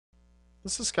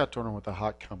This is Scott Dorner with the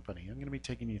Hach Company. I'm going to be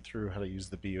taking you through how to use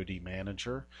the BOD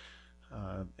Manager,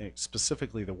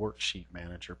 specifically the Worksheet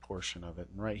Manager portion of it.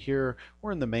 And right here,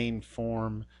 we're in the main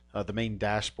form, the main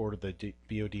dashboard of the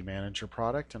BOD Manager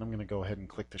product, and I'm going to go ahead and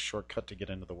click the shortcut to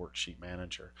get into the Worksheet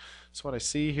Manager. So what I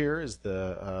see here is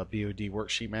the BOD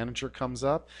Worksheet Manager comes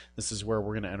up. This is where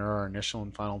we're going to enter our initial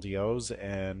and final DOs,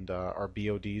 and our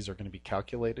BODs are going to be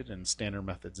calculated, and standard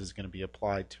methods is going to be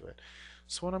applied to it.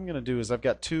 So what I'm going to do is I've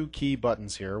got two key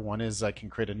buttons here. One is I can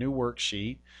create a new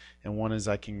worksheet, and one is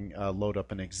I can load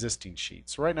up an existing sheet.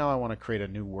 So right now I want to create a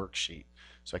new worksheet.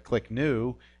 So I click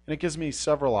New, and it gives me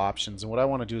several options. And what I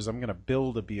want to do is I'm going to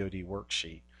build a BOD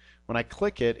worksheet. When I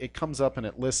click it, it comes up and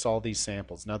it lists all these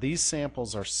samples. Now these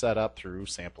samples are set up through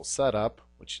Sample Setup,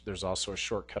 which there's also a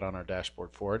shortcut on our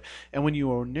dashboard for it. And when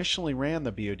you initially ran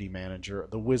the BOD Manager,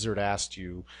 the wizard asked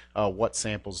you what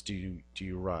samples do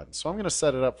you run. So I'm going to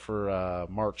set it up for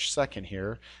March 2nd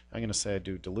here. I'm going to say I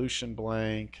do dilution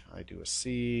blank, I do a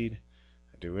seed,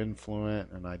 I do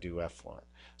influent, and I do effluent.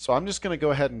 So I'm just going to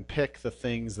go ahead and pick the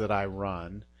things that I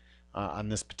run on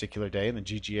this particular day. In the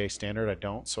GGA standard I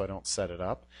don't, so I don't set it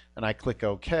up, and I click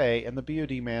OK, and the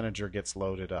BOD Manager gets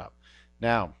loaded up.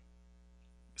 Now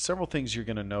several things you're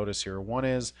going to notice here. One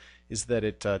is that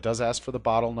it does ask for the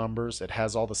bottle numbers. It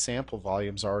has all the sample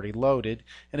volumes already loaded,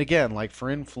 and again, like for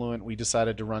influent, we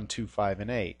decided to run 2, 5,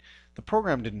 and 8. The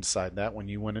program didn't decide that. When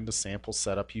you went into sample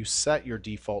setup, you set your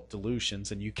default dilutions,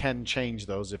 and you can change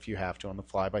those if you have to on the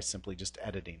fly by simply just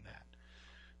editing that.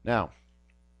 Now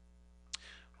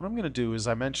what I'm going to do is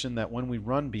I mentioned that when we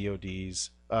run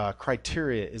BODs,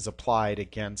 criteria is applied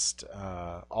against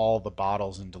all the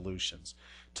bottles and dilutions.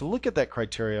 To look at that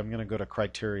criteria, I'm going to go to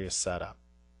Criteria Setup.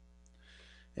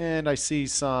 And I see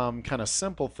some kind of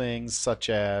simple things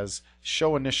such as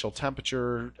show initial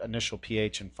temperature, initial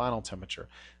pH, and final temperature.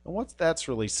 And what that's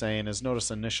really saying is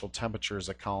notice initial temperature is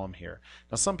a column here.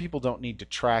 Now some people don't need to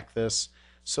track this.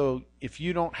 So if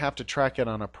you don't have to track it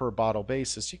on a per bottle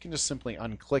basis, you can just simply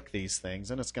unclick these things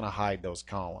and it's going to hide those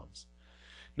columns.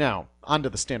 Now, onto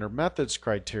the standard methods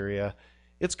criteria,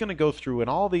 it's going to go through and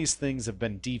all these things have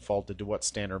been defaulted to what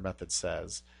standard method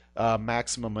says.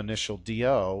 Maximum initial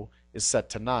DO is set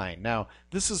to 9. Now,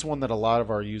 this is one that a lot of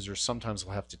our users sometimes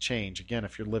will have to change. Again,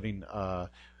 if you're living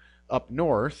up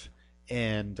north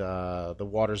and the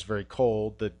water's very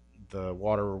cold, the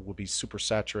water will be super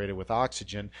saturated with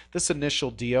oxygen, this initial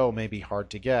DO may be hard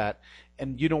to get,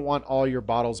 and you don't want all your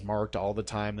bottles marked all the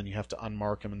time. Then you have to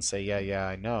unmark them and say, yeah,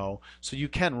 I know. So you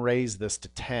can raise this to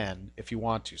 10 if you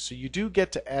want to. So you do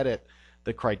get to edit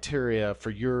the criteria for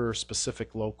your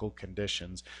specific local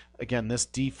conditions. Again, this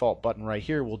default button right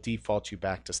here will default you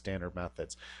back to standard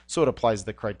methods. So it applies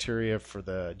the criteria for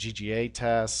the GGA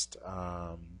test,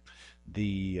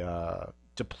 the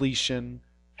depletion,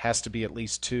 has to be at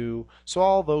least 2. So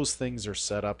all those things are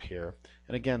set up here.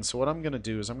 And again, so what I'm going to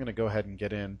do is I'm going to go ahead and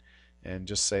get in and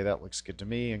just say that looks good to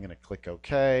me. I'm going to click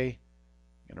OK.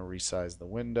 I'm going to resize the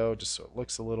window just so it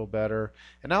looks a little better.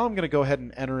 And now I'm going to go ahead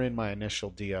and enter in my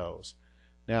initial DOs.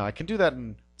 Now I can do that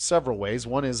in several ways.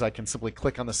 One is I can simply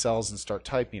click on the cells and start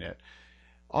typing it.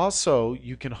 Also,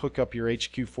 you can hook up your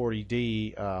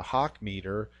HQ40D Hach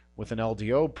meter with an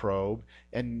LDO probe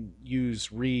and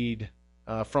use read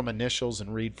from initials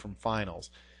and read from finals.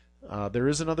 There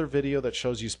is another video that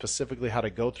shows you specifically how to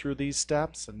go through these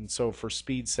steps, and so for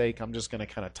speed's sake I'm just going to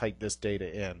kind of type this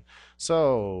data in.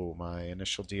 So my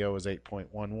initial DO is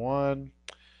 8.11, and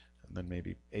then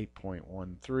maybe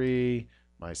 8.13.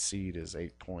 My seed is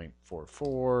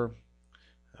 8.44,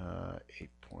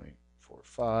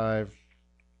 8.45,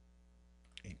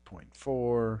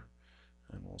 8.4,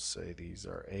 and we'll say these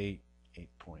are 8,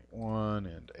 8.1,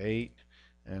 and 8.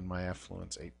 And my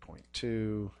effluent's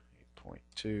 8.2,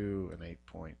 8.2, and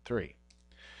 8.3.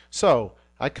 So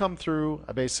I come through,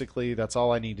 that's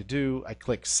all I need to do. I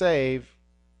click Save,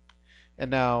 and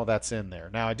now that's in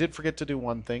there. Now I did forget to do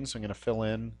one thing, so I'm going to fill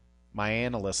in my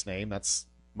analyst name.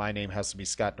 My name has to be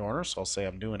Scott Dorner, so I'll say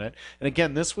I'm doing it. And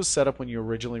again, this was set up when you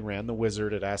originally ran the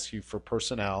wizard. It asks you for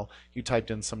personnel. You typed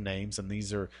in some names, and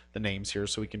these are the names here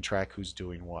so we can track who's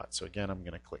doing what. So again, I'm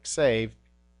going to click Save.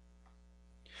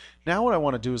 Now what I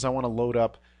want to do is I want to load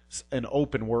up an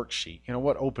open worksheet.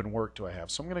 What open work do I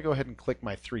have? So I'm going to go ahead and click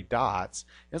my 3 dots,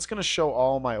 and it's going to show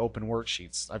all my open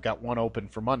worksheets. I've got one open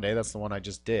for Monday. That's the one I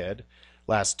just did.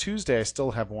 Last Tuesday I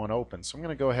still have one open. So I'm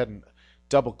going to go ahead and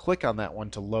double click on that one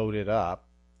to load it up.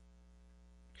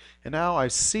 And now I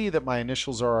see that my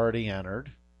initials are already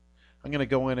entered. I'm going to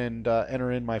go in and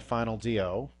enter in my final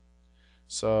DO.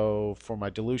 So for my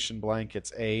dilution blank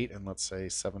it's 8, and let's say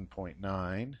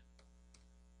 7.9.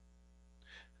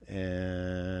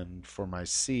 And for my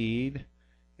seed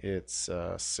it's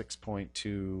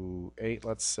 6.28,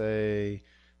 let's say,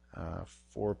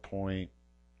 4.55,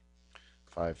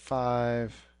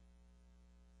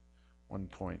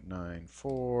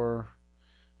 1.94.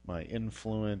 My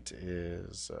influent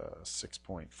is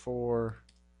 6.4,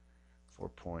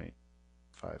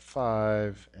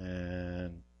 4.55,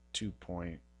 and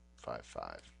 2.55.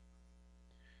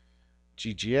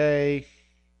 GGA,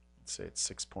 let's say it's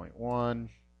 6.1,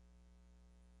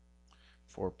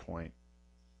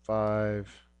 4.5,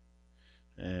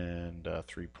 and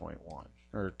 3.1,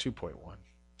 or 2.1.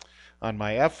 On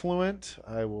my effluent,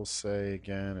 I will say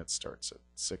again, it starts at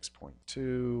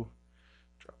 6.2,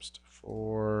 drops to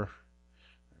 4,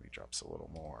 maybe drops a little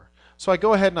more. So I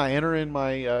go ahead and I enter in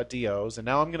my DOs, and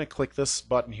now I'm going to click this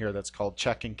button here that's called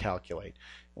Check and Calculate.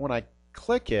 And when I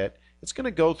click it, it's going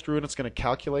to go through and it's going to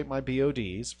calculate my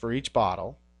BODs for each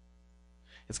bottle.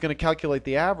 It's going to calculate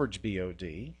the average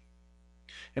BOD.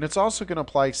 And it's also going to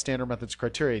apply standard methods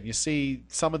criteria. And you see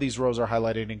some of these rows are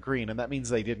highlighted in green, and that means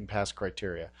they didn't pass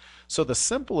criteria. So the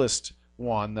simplest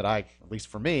one that at least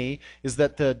for me, is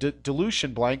that the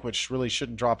dilution blank, which really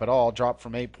shouldn't drop at all, dropped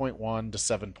from 8.1 to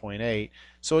 7.8.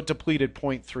 So it depleted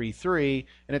 0.33,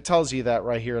 and it tells you that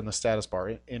right here in the status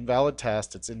bar. Invalid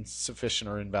test, it's insufficient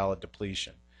or invalid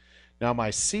depletion. Now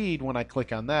my seed, when I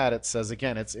click on that, it says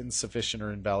again it's insufficient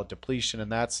or invalid depletion,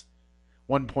 and that's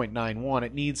 1.91.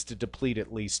 It needs to deplete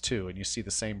at least 2, and you see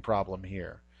the same problem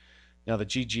here. Now the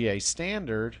GGA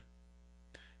standard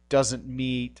doesn't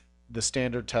meet the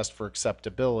standard test for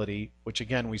acceptability, which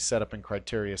again we set up in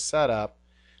criteria setup,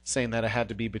 saying that it had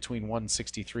to be between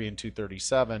 163 and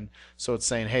 237. So it's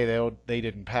saying, hey, they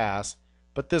didn't pass,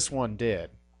 but this one did.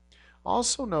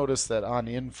 Also notice that on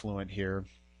influent here,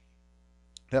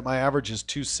 that my average is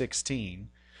 216,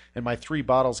 and my 3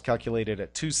 bottles calculated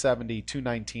at 270,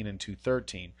 219, and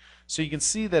 213. So you can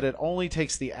see that it only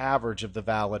takes the average of the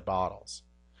valid bottles.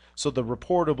 So the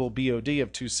reportable BOD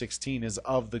of 216 is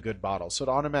of the good bottles. So it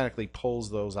automatically pulls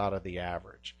those out of the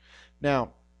average.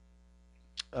 Now,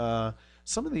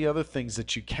 some of the other things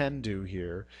that you can do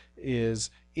here is,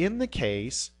 in the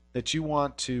case that you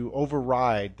want to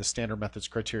override the standard methods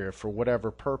criteria for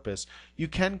whatever purpose, you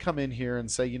can come in here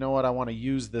and say, you know what, I want to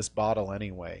use this bottle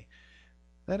anyway.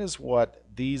 That is what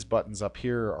these buttons up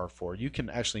here are for. You can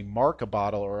actually mark a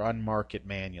bottle or unmark it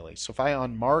manually. So if I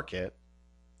unmark it,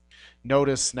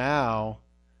 notice now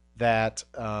that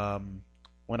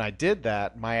when I did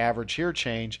that, my average here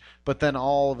changed, but then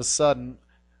all of a sudden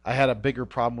I had a bigger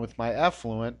problem with my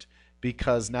effluent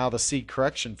because now the seed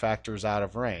correction factor is out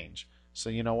of range. So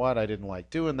you know what, I didn't like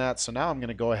doing that, so now I'm going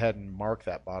to go ahead and mark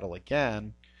that bottle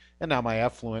again, and now my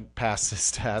effluent passed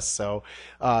this test. So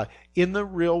in the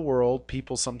real world,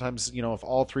 people sometimes, you know, if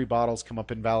all 3 bottles come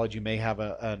up invalid, you may have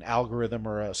an algorithm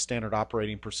or a standard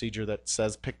operating procedure that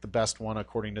says pick the best one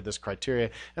according to this criteria,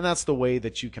 and that's the way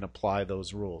that you can apply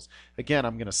those rules. Again,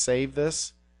 I'm going to save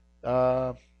this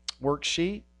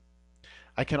worksheet.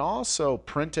 I can also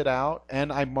print it out,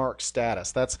 and I mark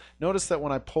status. Notice that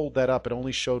when I pulled that up, it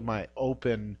only showed my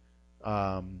open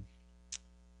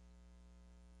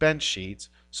bench sheets.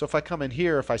 So if I come in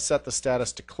here, if I set the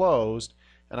status to closed,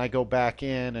 and I go back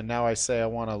in, and now I say I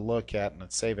want to look at, and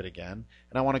let's save it again,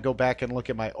 and I want to go back and look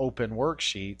at my open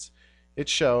worksheets, it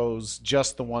shows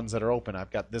just the ones that are open.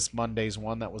 I've got this Monday's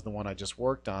one, that was the one I just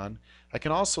worked on. I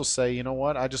can also say, you know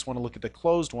what, I just want to look at the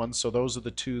closed ones, so those are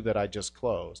the 2 that I just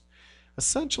closed.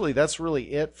 Essentially, that's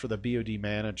really it for the BOD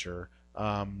Manager.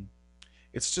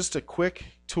 It's just a quick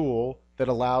tool that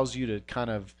allows you to kind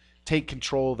of take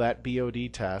control of that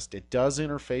BOD test. It does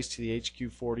interface to the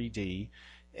HQ40D,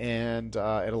 and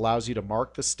it allows you to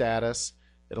mark the status.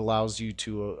 It allows you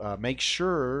to make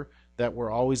sure that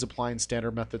we're always applying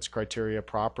standard methods criteria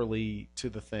properly to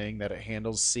the thing, that it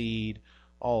handles seed.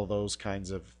 All of those kinds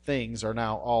of things are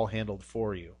now all handled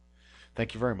for you.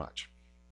 Thank you very much.